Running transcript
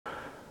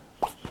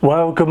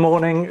Well, good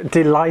morning.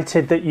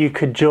 Delighted that you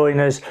could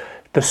join us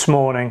this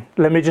morning.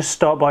 Let me just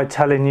start by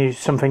telling you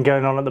something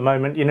going on at the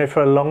moment. You know,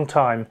 for a long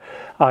time,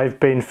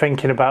 I've been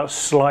thinking about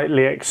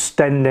slightly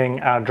extending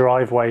our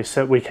driveway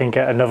so that we can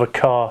get another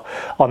car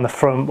on the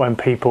front when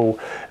people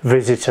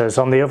visit us.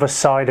 On the other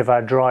side of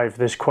our drive,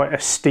 there's quite a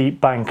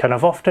steep bank, and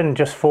I've often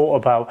just thought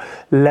about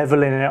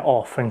leveling it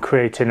off and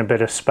creating a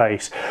bit of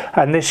space.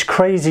 And this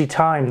crazy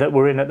time that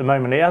we're in at the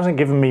moment, it hasn't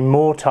given me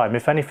more time.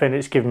 If anything,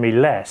 it's given me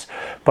less.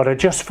 But I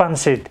just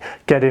fancied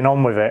getting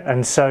on with it.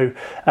 And so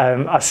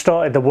I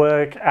started the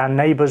work. Our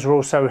neighbours were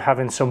also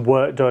having some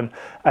work done,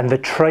 and the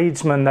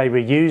tradesman they were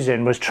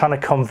using was trying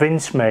to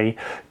convince me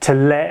to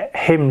let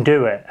him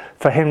do it,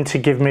 for him to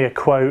give me a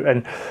quote.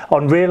 And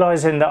on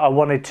realising that I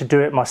wanted to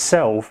do it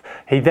myself,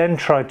 he then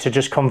tried to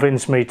just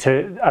convince me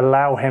to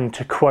allow him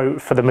to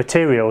quote for the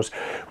materials,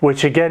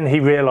 which again he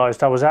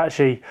realised I was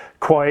actually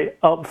quite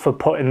up for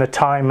putting the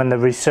time and the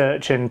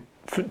research in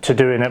to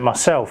doing it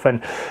myself.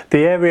 And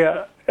the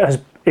area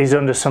is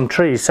under some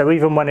trees, so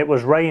even when it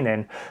was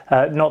raining,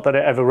 not that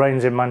it ever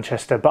rains in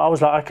Manchester, but I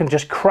was like, I can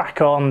just crack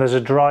on. There's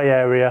a dry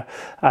area,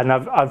 and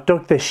I've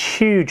dug this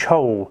huge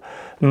hole,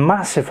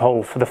 massive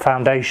hole for the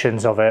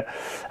foundations of it.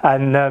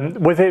 And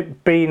with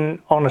it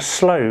being on a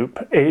slope,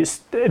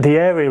 the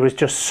area was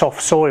just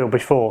soft soil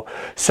before,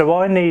 so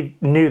I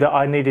knew that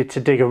I needed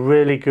to dig a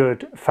really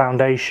good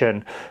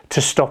foundation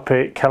to stop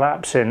it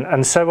collapsing.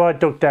 And so I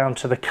dug down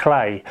to the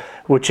clay,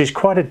 which is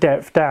quite a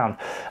depth down.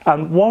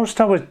 And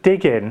whilst I was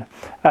digging,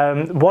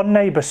 one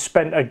neighbour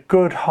spent a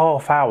good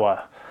half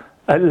hour,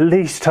 at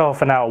least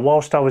half an hour,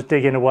 whilst I was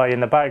digging away in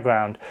the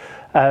background,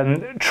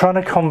 trying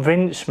to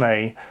convince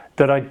me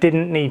that I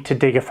didn't need to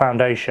dig a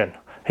foundation.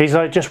 He's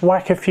like, just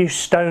whack a few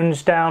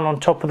stones down on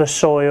top of the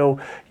soil,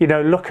 you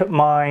know, look at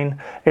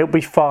mine, it'll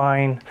be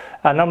fine.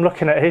 And I'm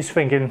looking at his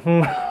thinking,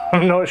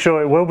 I'm not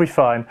sure it will be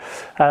fine.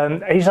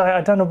 He's like,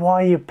 I don't know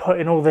why you're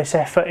putting all this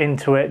effort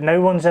into it. No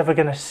one's ever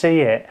going to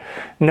see it.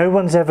 No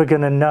one's ever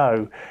going to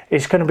know.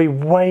 It's going to be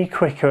way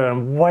quicker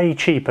and way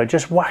cheaper.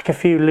 Just whack a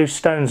few loose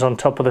stones on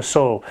top of the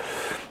soil.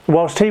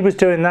 Whilst he was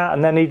doing that,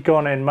 and then he'd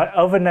gone in, my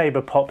other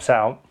neighbour pops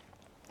out,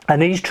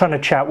 and he's trying to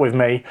chat with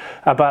me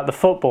about the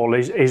football.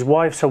 His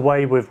wife's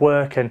away with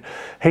work, and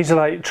he's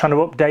like trying to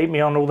update me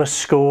on all the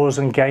scores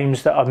and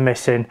games that I'm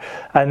missing.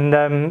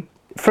 And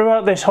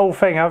throughout this whole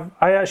thing,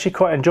 I actually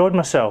quite enjoyed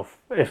myself,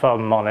 if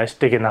I'm honest,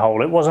 digging the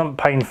hole. It wasn't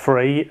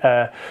pain-free.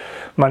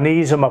 My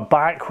knees and my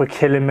back were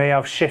killing me.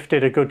 I've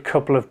shifted a good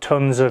couple of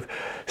tons of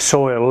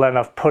soil, and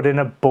I've put in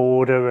a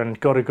border and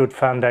got a good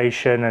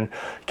foundation and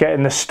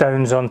getting the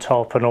stones on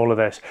top and all of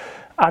this.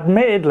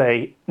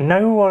 Admittedly,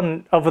 no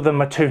one other than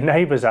my two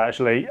neighbours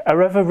actually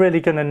are ever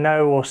really going to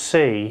know or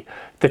see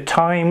the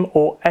time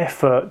or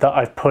effort that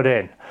I've put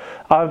in.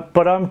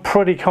 But I'm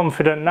pretty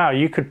confident now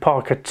you could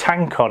park a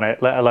tank on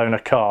it, let alone a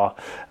car,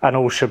 and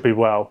all should be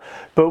well.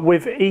 But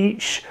with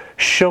each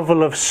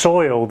shovel of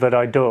soil that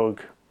I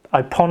dug,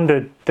 I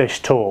pondered this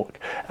talk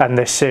and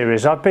this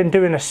series. I've been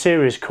doing a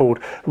series called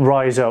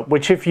Rise Up,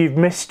 which if you've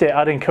missed it,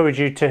 I'd encourage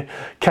you to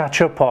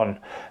catch up on.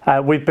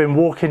 We've been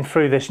walking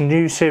through this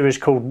new series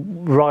called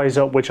Rise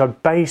Up, which are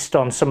based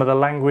on some of the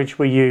language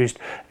we used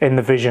in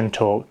the Vision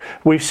Talk.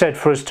 We've said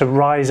for us to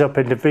rise up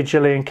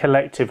individually and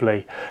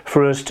collectively,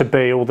 for us to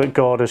be all that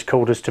God has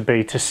called us to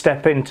be, to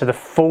step into the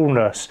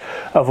fullness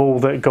of all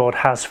that God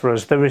has for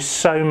us. There is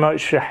so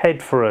much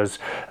ahead for us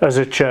as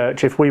a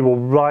church if we will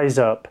rise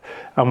up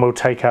and we'll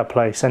take our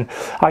place. And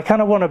I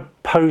kind of want to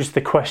pose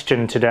the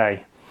question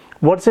today: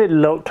 what does it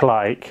look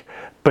like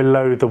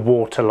below the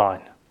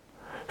waterline?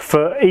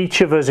 For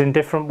each of us in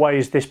different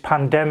ways, this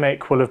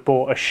pandemic will have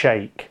brought a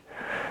shake.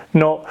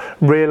 Not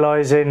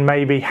realising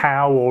maybe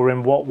how or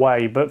in what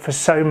way, but for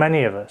so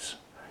many of us.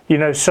 You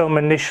know, some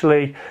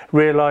initially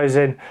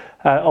realising,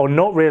 or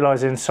not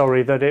realising,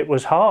 sorry, that it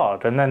was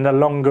hard. And then the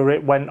longer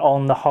it went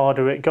on, the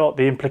harder it got.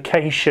 The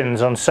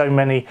implications on so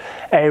many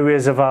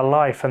areas of our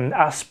life and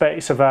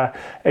aspects of our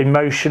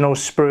emotional,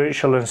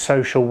 spiritual and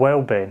social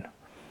well-being.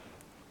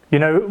 You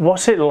know,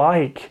 what's it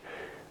like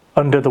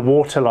under the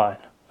waterline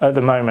at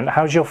the moment?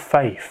 How's your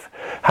faith?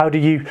 How do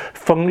you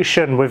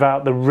function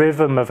without the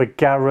rhythm of a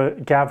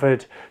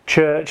gathered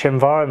church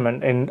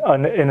environment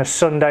in a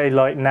Sunday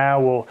like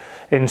now, or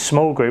in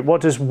small group?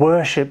 What does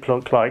worship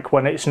look like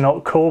when it's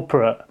not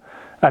corporate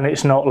and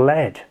it's not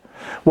led?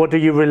 What do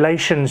your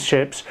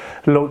relationships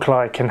look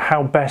like, and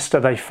how best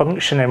are they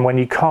functioning when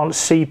you can't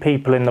see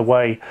people in the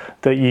way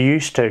that you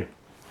used to?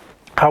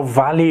 How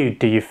valued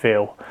do you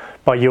feel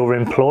by your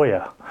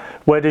employer?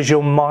 Where does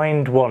your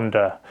mind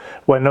wander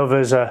when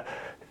others are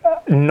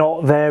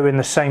not there in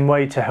the same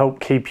way to help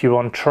keep you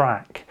on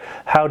track?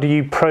 How do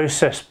you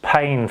process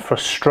pain,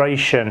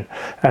 frustration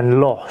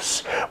and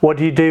loss? What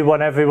do you do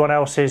when everyone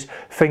else is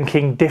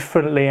thinking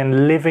differently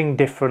and living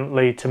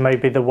differently to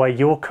maybe the way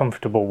you're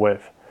comfortable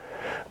with?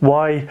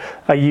 Why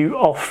are you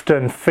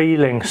often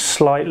feeling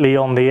slightly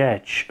on the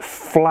edge,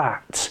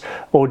 flat,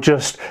 or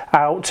just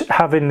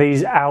having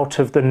these out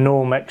of the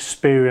norm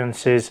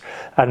experiences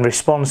and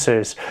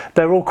responses?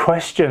 They're all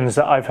questions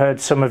that I've heard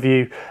some of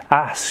you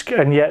ask,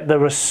 and yet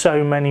there are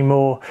so many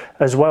more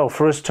as well.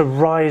 For us to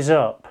rise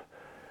up,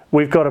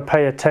 we've got to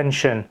pay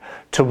attention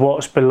to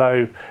what's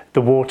below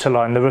the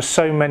waterline. There are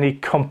so many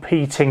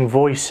competing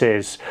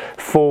voices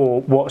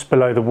for what's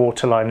below the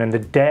waterline and the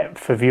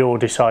depth of your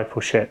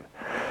discipleship.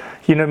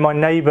 You know, my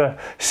neighbour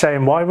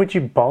saying, why would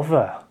you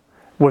bother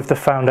with the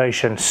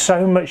foundation?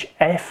 So much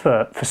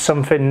effort for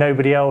something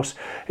nobody else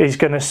is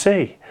going to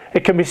see.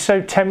 It can be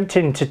so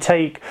tempting to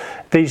take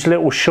these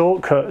little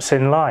shortcuts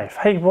in life.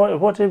 Hey,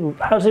 how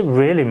does it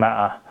really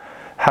matter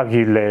how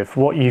you live,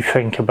 what you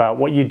think about,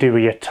 what you do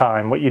with your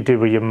time, what you do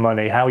with your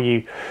money, how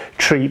you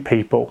treat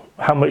people,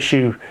 how much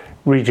you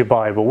read your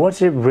Bible? What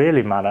does it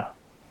really matter?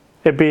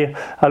 It'd be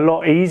a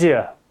lot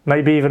easier,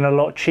 maybe even a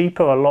lot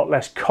cheaper, a lot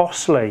less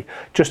costly,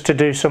 just to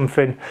do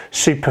something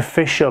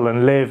superficial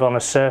and live on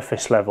a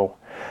surface level.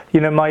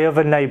 You know, my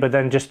other neighbour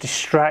then just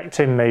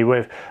distracting me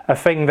with a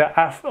thing that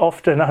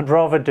often I'd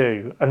rather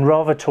do and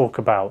rather talk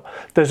about.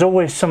 There's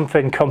always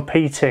something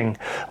competing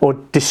or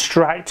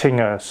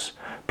distracting us,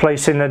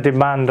 placing a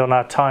demand on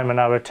our time and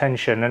our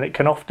attention, and it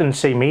can often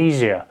seem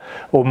easier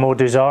or more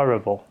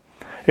desirable.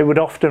 It would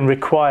often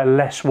require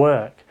less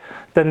work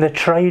than the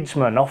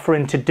tradesman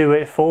offering to do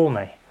it for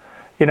me.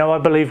 You know, I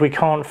believe we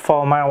can't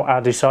farm out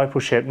our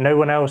discipleship. No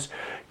one else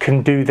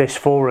can do this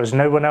for us.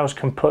 No one else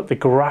can put the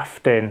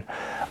graft in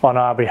on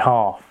our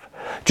behalf.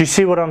 Do you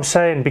see what I'm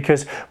saying?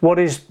 Because what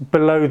is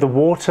below the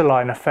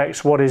waterline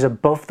affects what is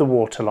above the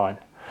waterline.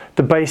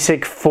 The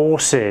basic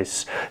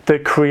forces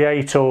that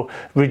create or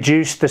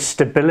reduce the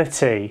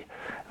stability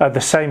are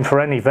the same for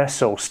any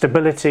vessel.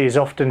 Stability is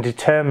often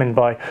determined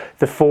by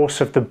the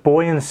force of the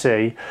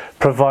buoyancy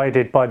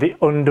provided by the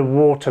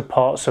underwater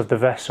parts of the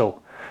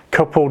vessel.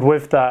 Coupled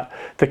with that,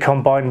 the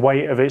combined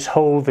weight of its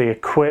hull, the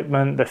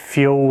equipment, the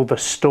fuel, the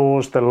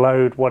stores, the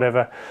load,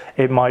 whatever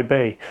it might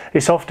be.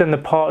 It's often the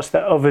parts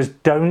that others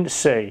don't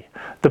see,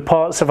 the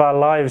parts of our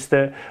lives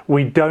that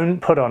we don't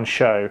put on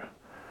show.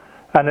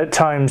 And at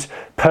times,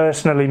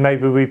 personally,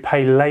 maybe we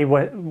pay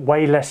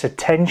way less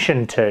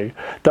attention to,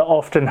 that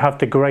often have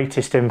the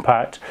greatest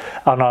impact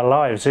on our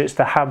lives. It's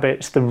the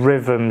habits, the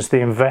rhythms, the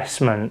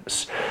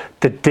investments,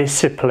 the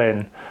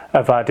discipline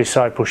of our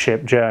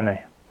discipleship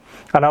journey.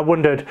 And I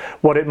wondered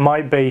what it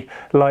might be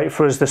like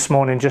for us this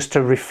morning just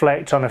to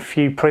reflect on a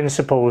few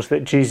principles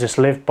that Jesus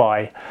lived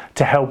by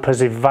to help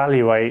us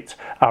evaluate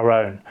our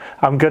own.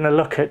 I'm going to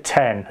look at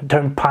 10.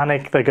 Don't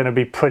panic, they're going to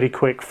be pretty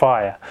quick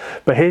fire.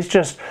 But here's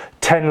just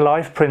 10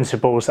 life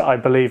principles that I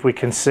believe we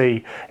can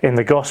see in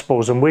the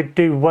Gospels, and we'd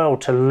do well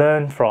to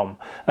learn from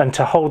and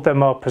to hold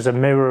them up as a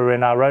mirror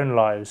in our own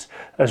lives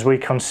as we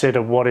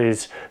consider what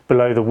is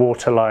below the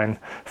waterline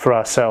for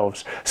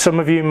ourselves. Some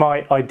of you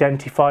might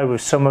identify with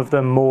some of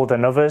them more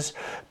than others,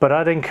 but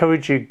I'd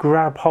encourage you,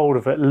 grab hold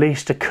of at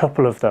least a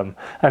couple of them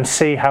and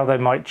see how they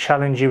might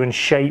challenge you and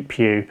shape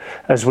you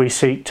as we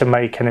seek to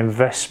make an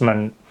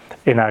investment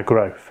in our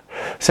growth.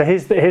 So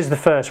here's the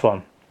first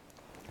one.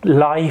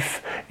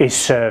 Life is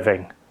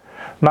serving.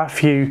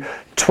 Matthew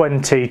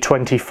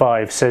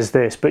 20:25 says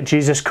this, but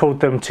Jesus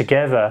called them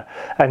together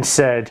and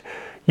said,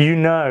 you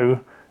know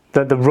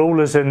that the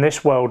rulers in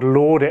this world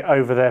lord it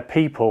over their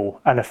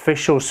people, and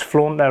officials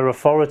flaunt their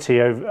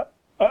authority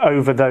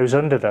over those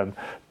under them.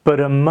 But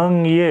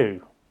among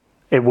you,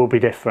 it will be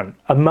different.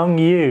 Among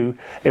you,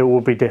 it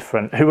will be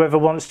different. Whoever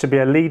wants to be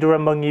a leader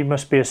among you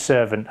must be a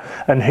servant,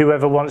 and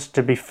whoever wants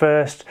to be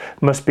first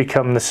must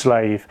become the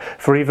slave.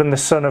 For even the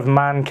Son of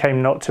Man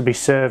came not to be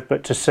served,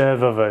 but to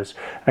serve others,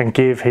 and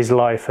give his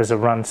life as a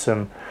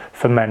ransom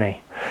for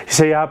many. You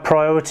see, our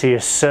priority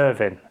is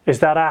serving. Is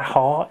that our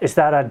heart? Is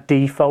that our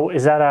default?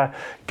 Is that our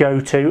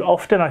go-to?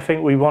 Often I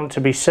think we want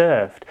to be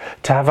served,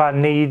 to have our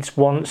needs,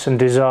 wants and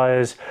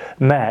desires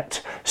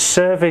met.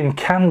 Serving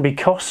can be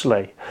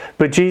costly,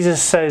 but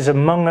Jesus says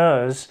among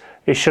us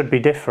it should be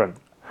different.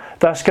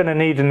 That's going to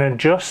need an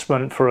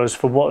adjustment for us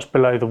for what's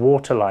below the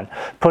waterline,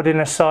 putting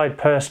aside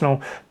personal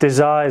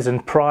desires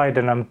and pride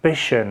and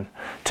ambition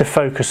to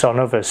focus on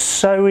others.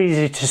 So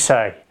easy to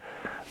say,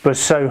 but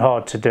so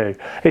hard to do.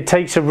 It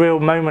takes a real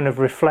moment of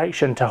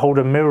reflection to hold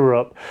a mirror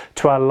up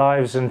to our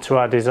lives and to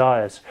our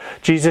desires.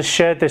 Jesus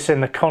shared this in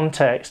the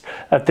context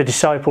of the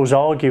disciples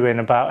arguing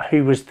about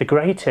who was the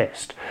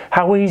greatest.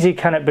 How easy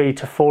can it be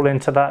to fall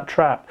into that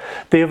trap?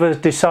 The other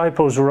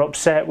disciples were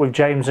upset with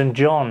James and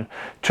John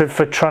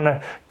for trying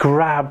to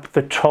grab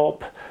the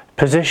top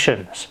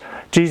positions.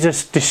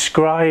 Jesus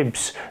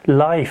describes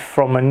life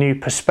from a new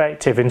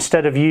perspective.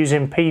 Instead of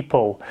using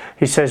people,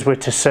 he says we're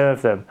to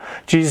serve them.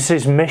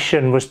 Jesus'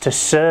 mission was to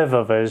serve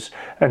others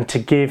and to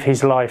give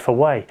his life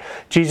away.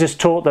 Jesus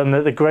taught them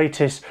that the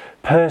greatest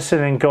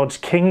person in God's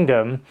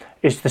kingdom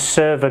is the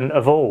servant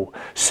of all.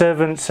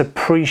 Servants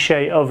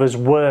appreciate others'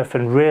 worth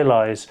and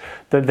realize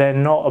that they're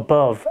not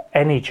above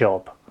any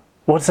job.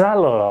 What's that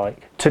look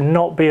like? To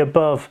not be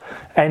above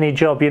any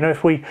job. You know,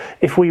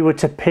 if we were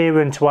to peer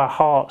into our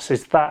hearts,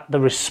 is that the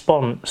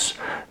response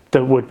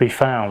that would be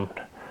found?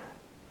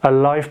 A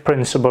life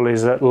principle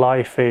is that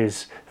life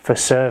is for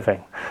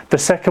serving. The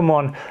second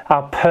one,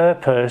 our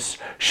purpose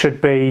should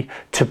be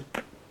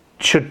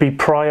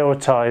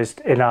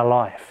prioritized in our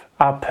life.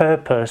 Our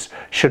purpose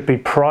should be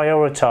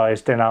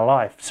prioritized in our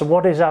life. So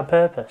what is our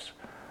purpose?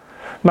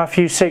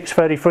 Matthew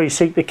 6:33,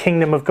 seek the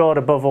kingdom of God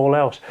above all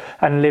else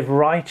and live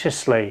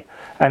righteously,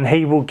 and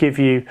he will give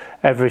you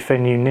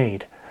everything you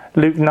need.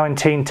 Luke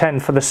 19:10,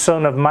 for the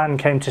Son of Man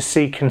came to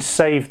seek and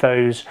save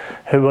those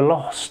who were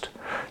lost.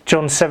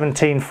 John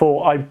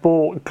 17:4, I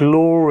brought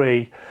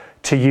glory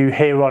to you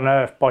here on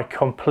earth by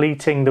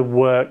completing the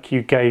work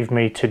you gave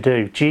me to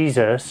do.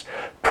 Jesus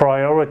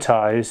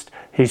prioritized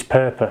his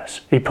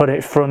purpose. He put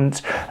it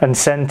front and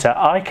center.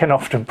 I can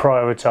often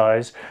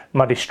prioritize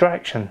my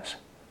distractions.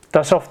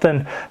 That's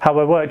often how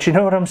I work. Do you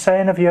know what I'm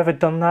saying? Have you ever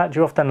done that? Do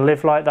you often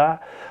live like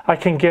that? I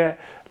can get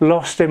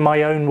lost in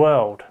my own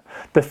world.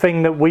 The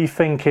thing that we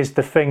think is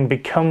the thing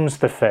becomes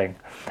the thing.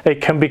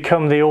 It can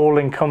become the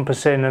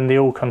all-encompassing and the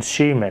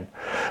all-consuming.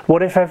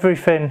 What if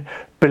everything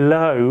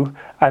below,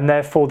 and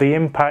therefore the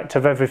impact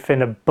of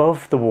everything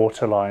above the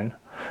waterline,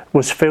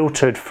 was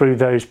filtered through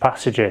those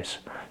passages?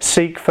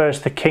 Seek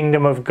first the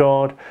kingdom of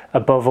God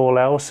above all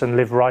else and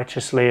live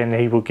righteously, and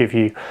he will give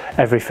you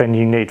everything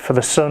you need. For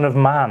the Son of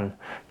Man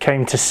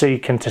came to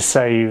seek and to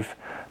save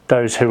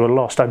those who were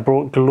lost. I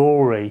brought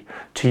glory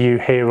to you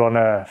here on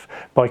earth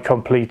by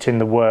completing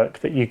the work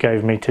that you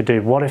gave me to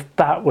do. What if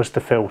that was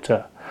the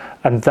filter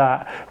and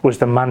that was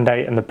the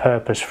mandate and the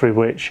purpose through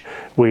which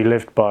we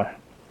lived by?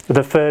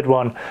 The third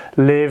one,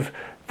 live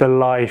the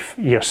life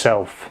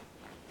yourself.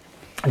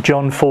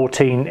 John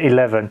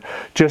 14:11,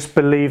 just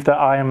believe that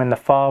I am in the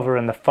Father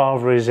and the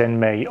Father is in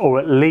me, or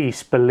at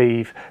least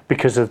believe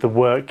because of the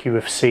work you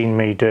have seen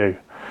me do.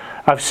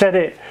 I've said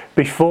it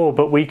before,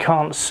 but we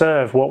can't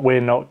serve what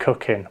we're not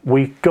cooking.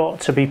 We've got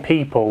to be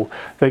people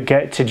that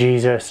get to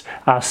Jesus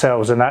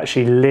ourselves and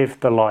actually live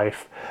the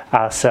life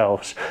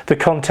ourselves. The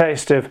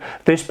context of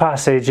this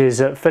passage is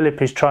that Philip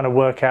is trying to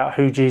work out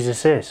who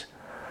Jesus is.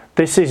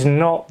 This is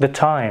not the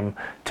time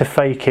to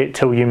fake it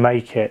till you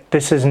make it.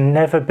 This has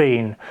never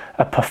been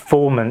a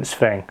performance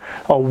thing,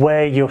 or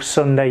wear your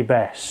Sunday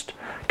best.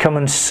 Come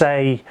and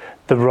say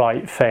the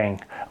right thing.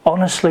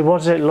 Honestly, what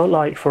does it look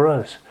like for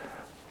us?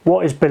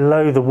 What is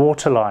below the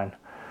waterline?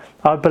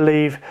 I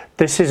believe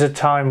this is a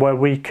time where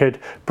we could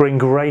bring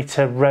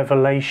greater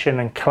revelation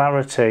and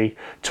clarity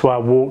to our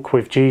walk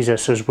with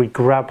Jesus as we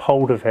grab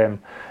hold of him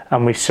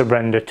and we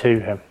surrender to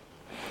him.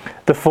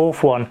 The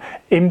fourth one,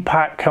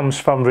 impact comes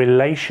from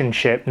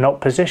relationship,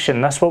 not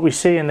position. That's what we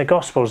see in the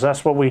Gospels.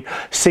 That's what we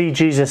see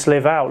Jesus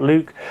live out.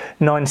 Luke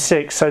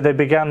 9:6, so they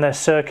began their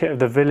circuit of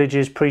the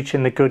villages,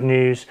 preaching the good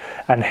news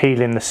and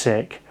healing the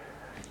sick.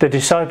 The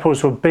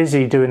disciples were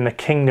busy doing the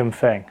kingdom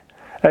thing.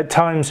 At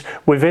times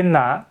within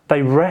that,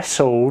 they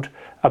wrestled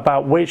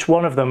about which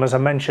one of them, as I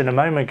mentioned a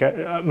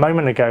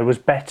moment ago, was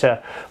better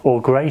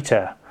or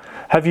greater.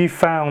 Have you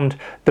found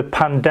the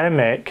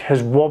pandemic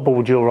has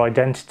wobbled your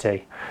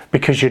identity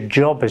because your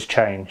job has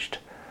changed,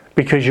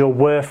 because your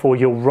worth or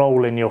your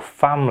role in your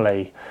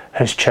family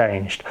has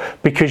changed,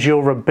 because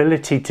your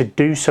ability to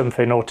do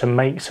something or to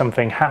make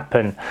something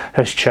happen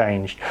has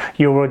changed,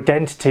 your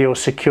identity or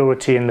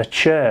security in the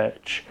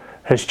church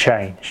has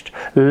changed?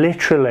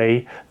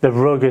 Literally, the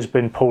rug has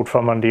been pulled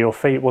from under your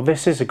feet. Well,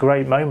 this is a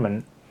great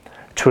moment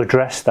to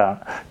address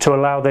that, to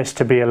allow this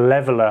to be a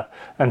leveler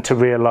and to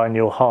realign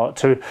your heart,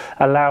 to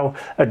allow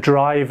a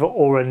drive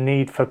or a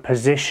need for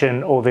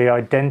position or the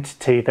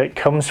identity that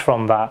comes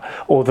from that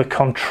or the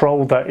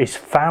control that is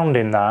found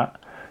in that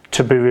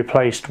to be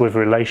replaced with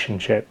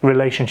relationship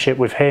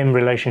with him,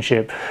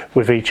 relationship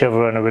with each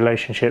other, and a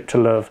relationship to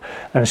love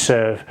and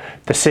serve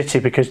the city,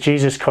 because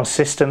Jesus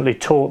consistently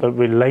taught that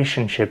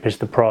relationship is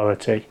the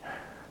priority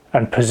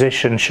and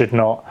position should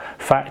not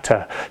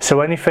factor.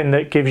 So anything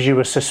that gives you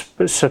a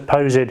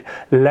supposed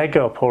leg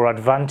up or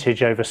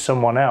advantage over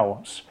someone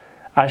else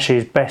actually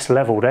is best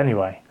levelled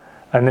anyway.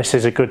 And this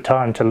is a good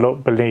time to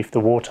look beneath the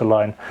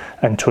waterline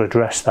and to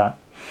address that.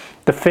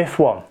 The fifth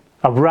one,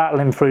 I'm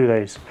rattling through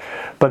these,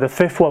 but the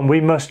fifth one, we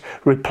must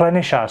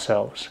replenish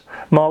ourselves.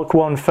 Mark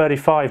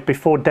 1:35,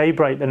 before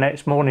daybreak the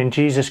next morning,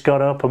 Jesus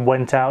got up and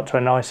went out to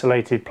an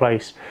isolated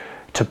place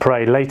to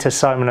pray. Later,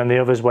 Simon and the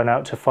others went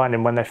out to find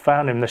him. When they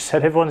found him, they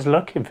said, everyone's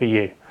looking for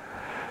you.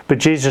 But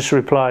Jesus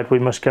replied, we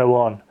must go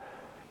on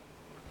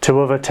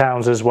to other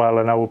towns as well,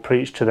 and I will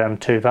preach to them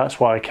too. That's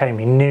why I came.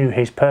 He knew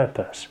his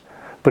purpose.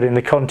 But in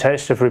the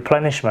context of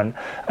replenishment,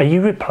 are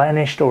you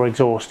replenished or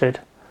exhausted?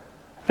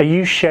 Are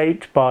you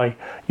shaped by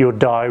your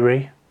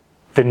diary,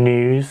 the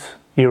news,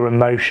 your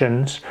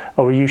emotions,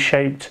 or are you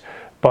shaped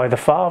by the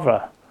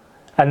Father?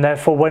 And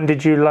therefore, when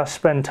did you last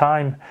spend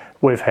time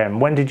with him?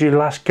 When did you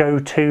last go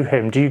to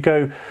him? Do you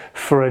go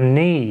for a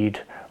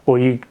need, or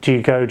do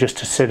you go just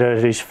to sit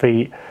at his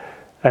feet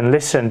and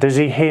listen? Does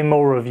he hear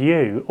more of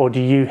you, or do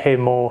you hear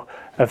more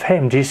of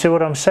him? Do you see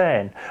what I'm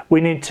saying?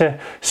 We need to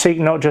seek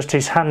not just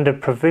his hand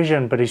of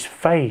provision, but his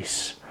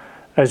face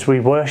as we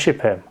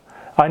worship him.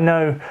 I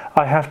know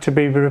I have to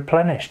be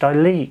replenished. I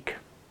leak.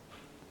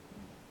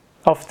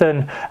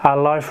 Often our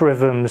life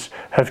rhythms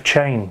have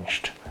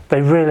changed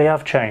They really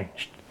have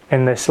changed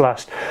in this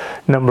last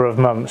number of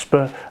months.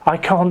 But I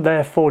can't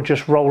therefore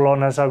just roll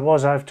on as I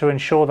was. I have to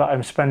ensure that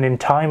I'm spending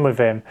time with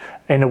him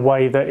in a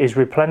way that is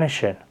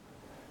replenishing.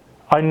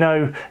 I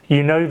know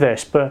you know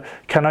this, but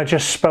can I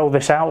just spell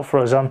this out for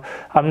us?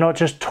 I'm not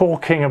just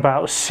talking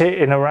about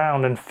sitting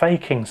around and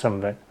faking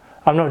something.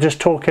 I'm not just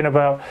talking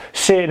about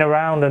sitting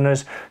around and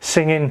us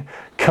singing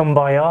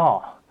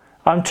Kumbaya.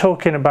 I'm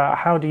talking about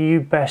how do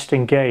you best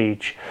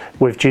engage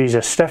with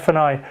Jesus. Steph and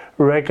I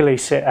regularly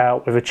sit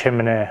out with a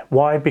chimney.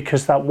 Why?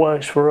 Because that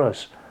works for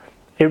us.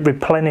 It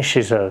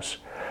replenishes us.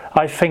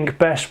 I think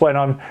best when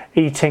I'm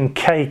eating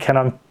cake and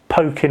I'm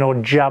poking or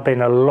jabbing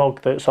a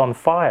log that's on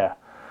fire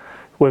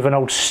with an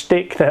old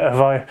stick that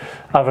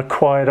I've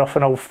acquired off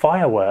an old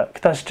firework.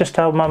 That's just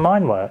how my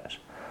mind works.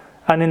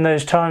 And in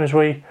those times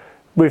we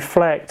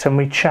reflect and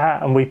we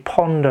chat and we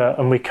ponder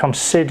and we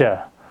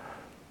consider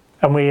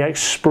and we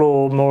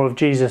explore more of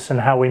Jesus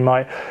and how we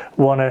might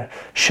want to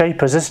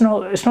shape us. It's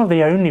not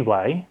the only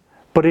way,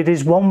 but it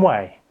is one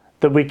way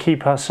that we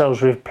keep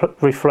ourselves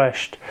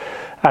refreshed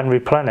and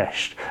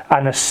replenished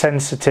and are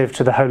sensitive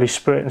to the Holy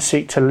Spirit and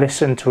seek to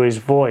listen to his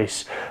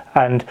voice,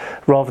 and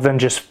rather than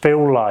just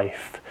fill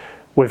life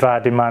with our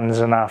demands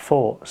and our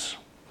thoughts.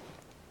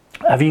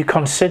 Have you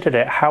considered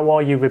it? How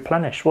are you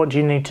replenished? What do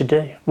you need to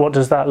do? What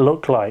does that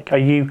look like? Are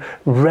you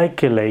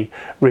regularly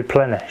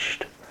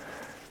replenished?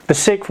 The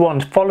sixth one,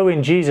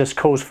 following Jesus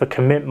calls for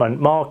commitment.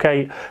 Mark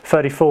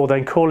 8:34,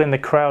 then calling the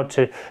crowd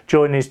to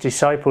join his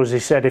disciples, he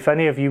said, if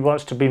any of you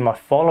wants to be my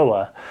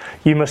follower,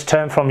 you must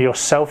turn from your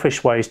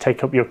selfish ways,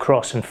 take up your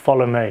cross and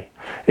follow me.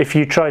 If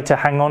you try to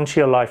hang on to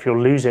your life,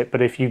 you'll lose it.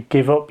 But if you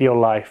give up your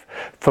life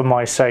for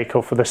my sake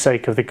or for the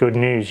sake of the good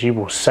news, you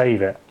will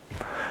save it.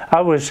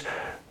 I was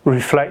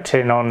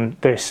reflecting on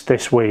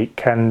this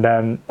week, and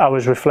I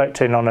was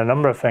reflecting on a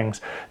number of things.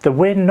 That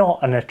we're not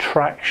an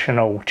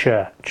attractional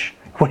church.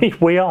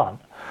 We aren't.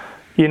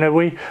 You know,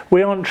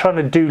 we aren't trying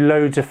to do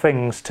loads of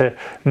things to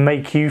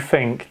make you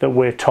think that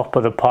we're top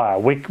of the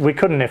pile. We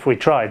couldn't if we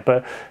tried,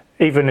 but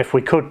even if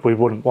we could, we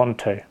wouldn't want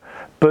to.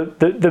 But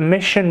the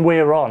mission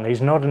we're on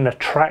is not an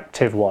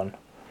attractive one.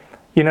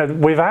 You know,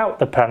 without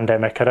the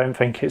pandemic, I don't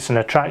think it's an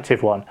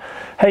attractive one.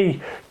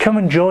 Hey, come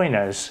and join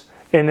us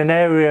in an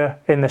area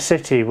in the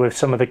city with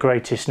some of the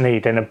greatest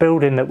need, in a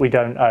building that we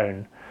don't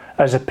own,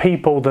 as a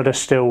people that are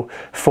still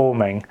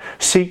forming.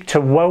 Seek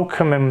to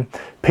welcome in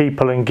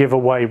people and give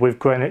away with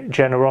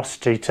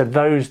generosity to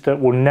those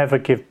that will never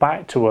give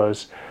back to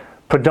us,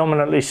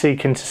 predominantly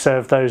seeking to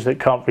serve those that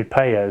can't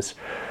repay us,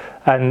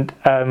 and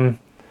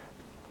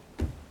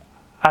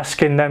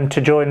asking them to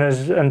join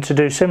us and to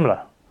do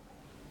similar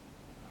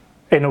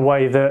in a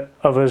way that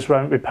others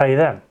won't repay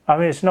them. I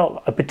mean, it's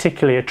not a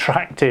particularly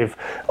attractive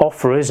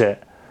offer, is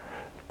it?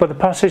 But the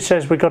passage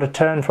says we've got to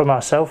turn from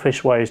our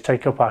selfish ways,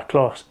 take up our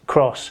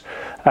cross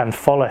and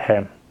follow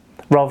him,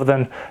 rather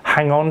than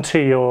hang on to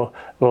your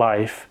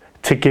life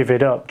to give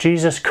it up.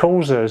 Jesus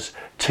calls us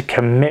to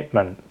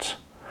commitment.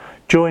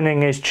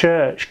 Joining his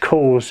church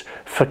calls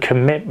for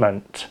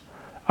commitment.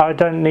 I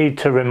don't need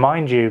to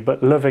remind you,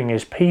 but loving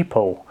his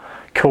people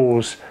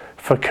calls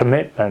for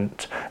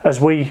commitment.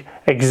 As we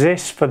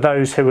exist for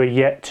those who are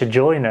yet to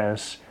join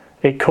us,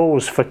 it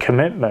calls for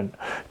commitment.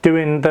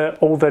 Doing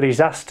all that he's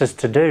asked us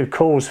to do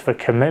calls for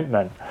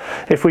commitment.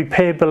 If we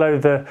peer below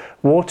the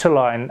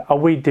waterline, are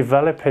we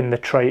developing the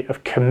trait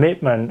of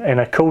commitment in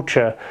a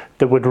culture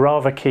that would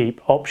rather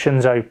keep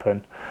options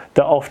open,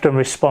 that often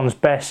responds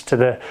best to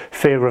the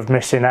fear of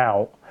missing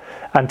out,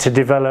 and to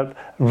develop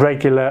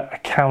regular,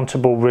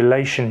 accountable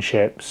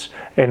relationships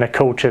in a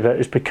culture that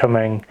is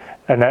becoming,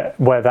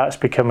 where that's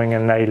becoming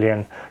an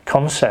alien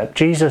concept?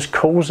 Jesus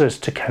calls us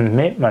to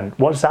commitment.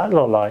 What does that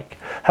look like?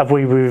 Have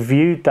we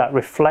reviewed that,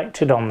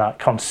 reflected on that,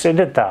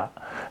 considered that?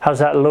 How's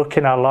that look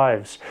in our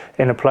lives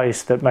in a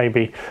place that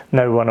maybe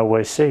no one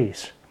always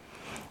sees?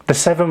 The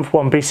seventh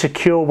one, be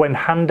secure when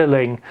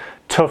handling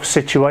tough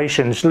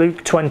situations.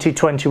 Luke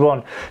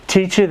 20:21.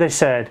 Teacher, they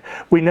said,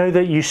 we know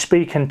that you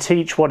speak and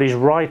teach what is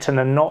right and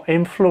are not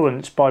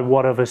influenced by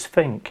what others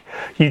think.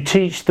 You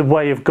teach the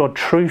way of God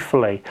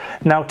truthfully.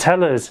 Now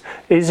tell us,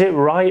 is it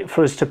right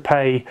for us to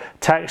pay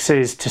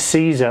taxes to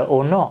Caesar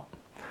or not?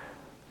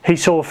 He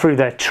saw through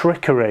their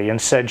trickery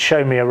and said,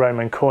 show me a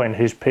Roman coin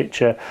whose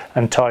picture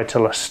and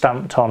title are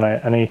stamped on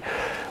it. And he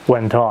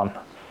went on.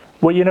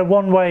 Well, you know,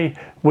 one way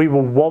we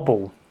will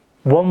wobble,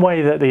 one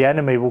way that the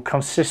enemy will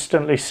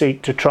consistently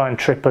seek to try and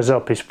trip us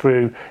up is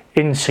through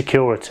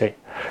insecurity.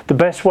 The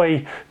best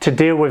way to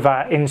deal with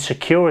our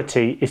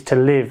insecurity is to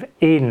live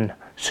in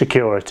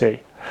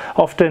security.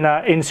 Often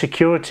our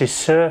insecurities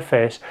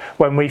surface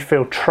when we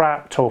feel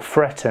trapped or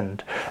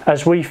threatened,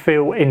 as we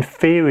feel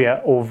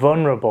inferior or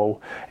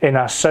vulnerable in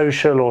our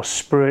social or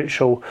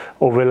spiritual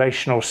or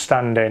relational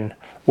standing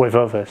with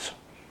others.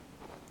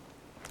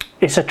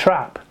 It's a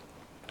trap.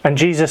 And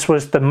Jesus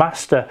was the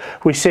master.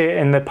 We see it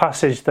in the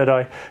passage that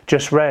I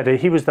just read.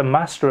 He was the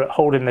master at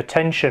holding the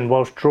tension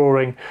whilst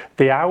drawing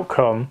the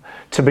outcome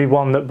to be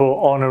one that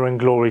brought honour and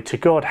glory to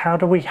God. How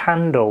do we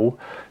handle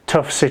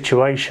tough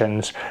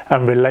situations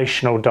and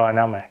relational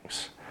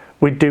dynamics?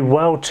 we'd do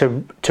well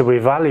to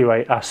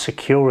evaluate our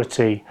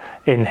security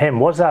in him.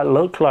 What does that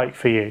look like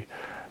for you?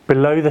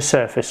 Below the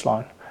surface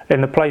line,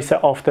 in the place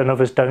that often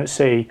others don't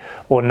see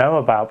or know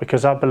about,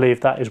 because I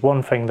believe that is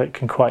one thing that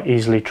can quite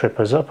easily trip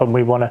us up, and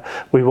we want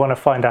to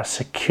find our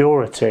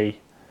security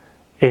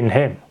in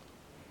him.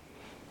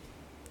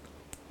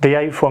 The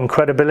eighth one,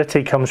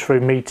 credibility comes through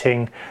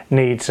meeting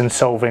needs and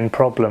solving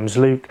problems.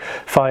 Luke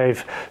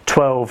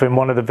 5:12, in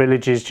one of the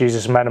villages,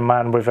 Jesus met a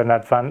man with an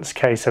advanced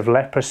case of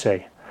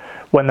leprosy.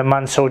 When the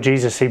man saw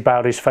Jesus, he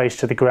bowed his face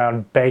to the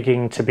ground,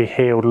 begging to be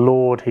healed.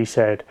 Lord, he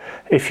said,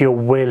 if you're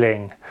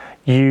willing,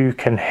 you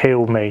can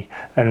heal me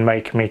and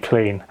make me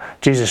clean.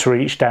 Jesus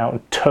reached out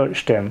and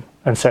touched him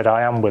and said,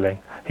 I am willing.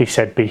 He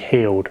said, be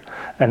healed.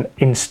 And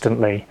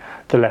instantly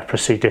the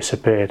leprosy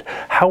disappeared.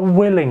 How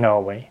willing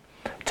are we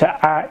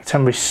to act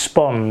and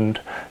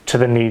respond to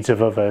the needs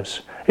of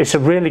others? It's a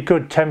really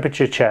good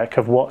temperature check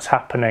of what's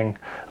happening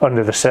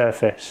under the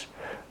surface.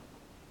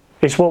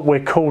 It's what we're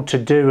called to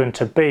do and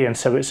to be, and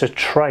so it's a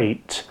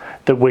trait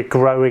that we're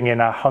growing in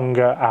our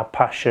hunger, our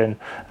passion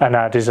and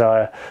our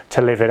desire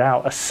to live it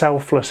out. A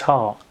selfless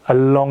heart, a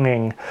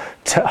longing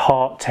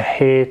heart to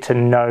hear, to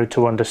know,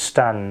 to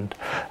understand,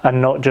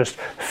 and not just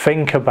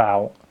think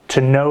about,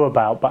 to know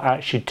about, but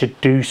actually to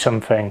do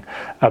something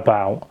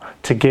about,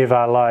 to give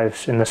our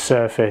lives in the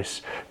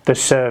service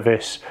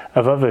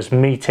of others,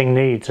 meeting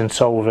needs and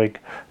solving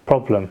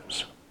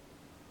problems.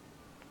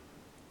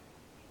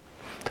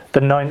 The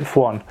ninth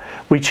one,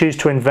 we choose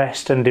to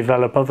invest and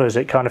develop others.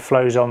 It kind of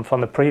flows on from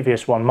the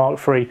previous one. Mark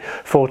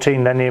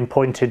 3:14, then he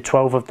appointed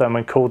 12 of them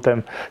and called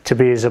them to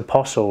be his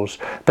apostles.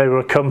 They were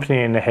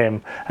accompanying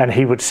him, and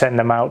he would send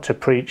them out to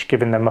preach,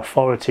 giving them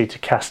authority to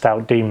cast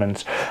out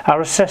demons.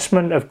 Our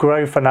assessment of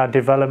growth and our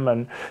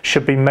development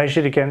should be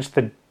measured against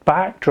the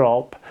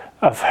backdrop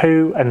of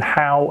who and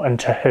how and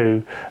to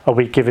who are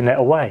we giving it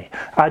away.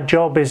 Our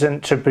job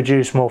isn't to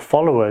produce more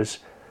followers,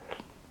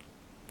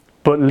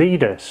 but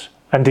leaders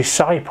and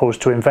disciples,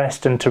 to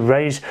invest and to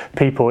raise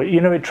people. You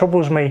know, it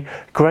troubles me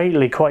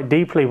greatly, quite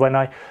deeply, when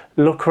I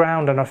look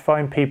around and I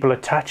find people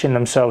attaching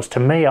themselves to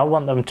me. I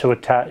want them to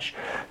attach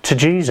to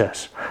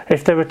Jesus.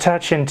 If they're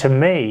attaching to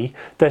me,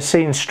 they're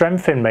seeing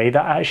strength in me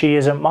that actually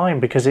isn't mine,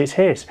 because it's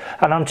his.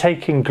 And I'm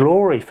taking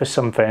glory for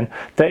something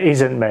that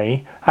isn't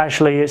me.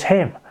 Actually, it's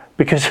him.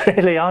 Because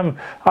really, I'm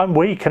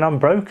weak and I'm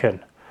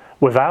broken.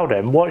 Without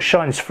him, what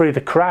shines through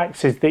the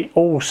cracks is the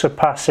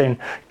all-surpassing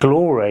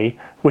glory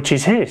which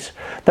is his.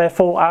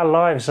 Therefore, our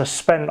lives are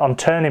spent on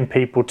turning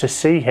people to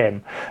see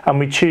him, and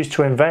we choose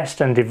to invest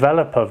and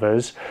develop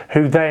others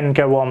who then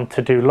go on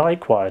to do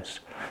likewise.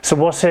 So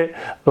what's it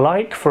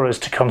like for us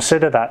to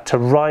consider that, to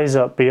rise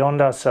up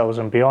beyond ourselves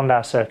and beyond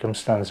our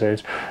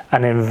circumstances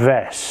and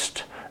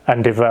invest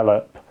and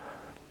develop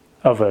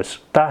others?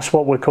 That's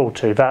what we're called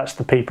to. That's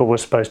the people we're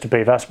supposed to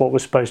be. That's what we're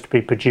supposed to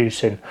be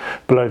producing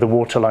below the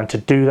waterline. To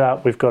do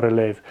that, we've got to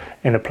live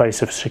in a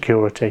place of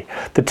security.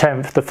 The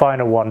 10th, the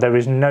final one, there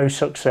is no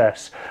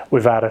success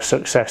without a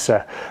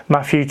successor.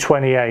 Matthew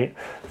 28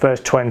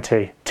 verse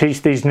 20,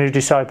 teach these new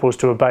disciples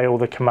to obey all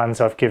the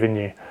commands I've given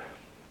you.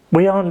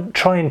 We aren't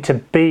trying to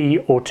be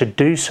or to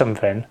do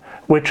something.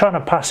 We're trying to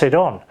pass it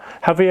on.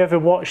 Have you ever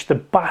watched the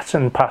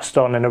baton passed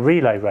on in a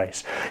relay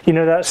race? You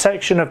know, that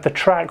section of the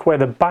track where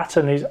the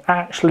baton is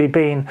actually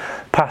being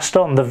passed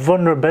on, the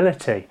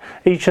vulnerability,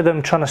 each of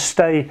them trying to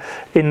stay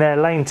in their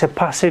lane to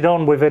pass it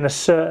on within a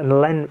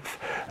certain length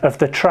of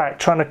the track,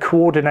 trying to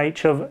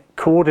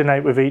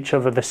coordinate with each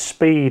other the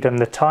speed and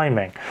the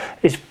timing.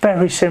 It's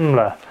very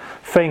similar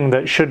thing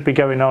that should be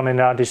going on in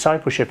our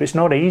discipleship. It's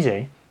not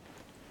easy.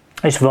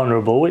 It's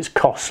vulnerable, it's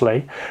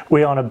costly.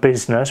 We are a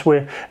business,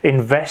 we're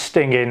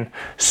investing in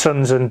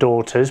sons and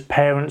daughters,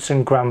 parents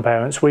and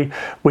grandparents. We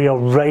are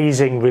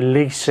raising,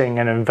 releasing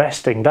and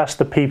investing. That's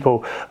the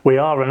people we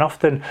are. And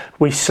often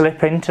we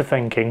slip into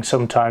thinking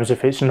sometimes,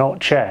 if it's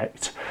not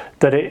checked,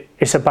 that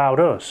it's about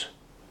us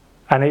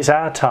and it's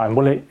our time.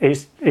 Well,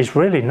 it's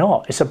really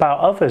not. It's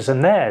about others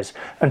and theirs,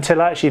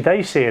 until actually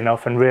they see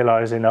enough and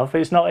realise enough.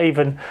 It's not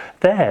even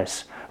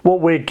theirs. What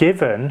we're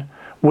given,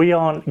 we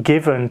aren't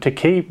given to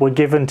keep, we're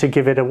given to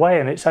give it away,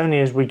 and it's only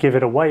as we give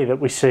it away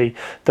that we see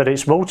that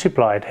it's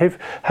multiplied.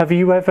 Have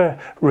you ever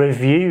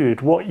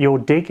reviewed what you're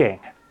digging?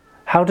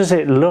 How does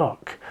it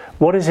look?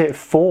 What is it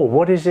for?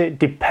 What is it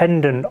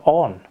dependent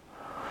on?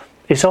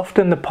 It's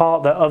often the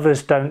part that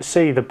others don't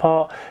see, the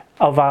part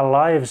of our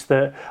lives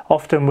that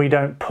often we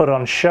don't put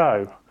on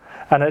show.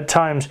 And at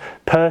times,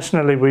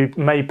 personally, we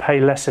may pay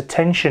less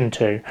attention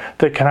to,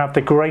 that can have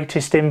the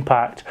greatest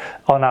impact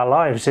on our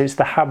lives. It's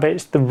the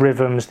habits, the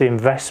rhythms, the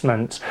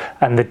investments,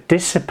 and the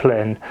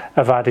discipline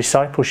of our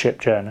discipleship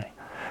journey.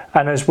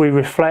 And as we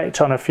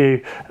reflect on a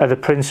few of the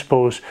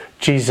principles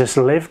Jesus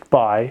lived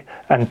by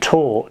and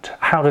taught,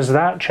 how does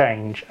that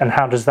change and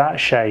how does that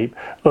shape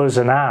us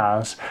and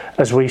ours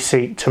as we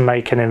seek to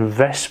make an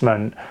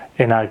investment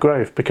in our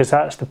growth? Because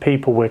that's the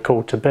people we're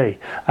called to be,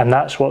 and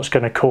that's what's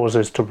going to cause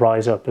us to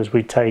rise up as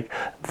we take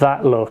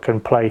that look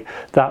and play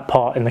that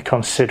part in the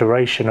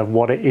consideration of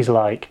what it is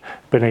like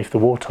beneath the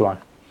waterline.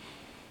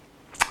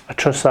 I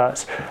trust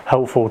that's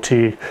helpful to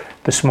you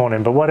this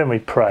morning. But why don't we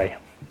pray?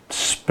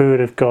 Spirit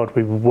of God,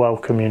 we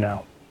welcome you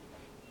now.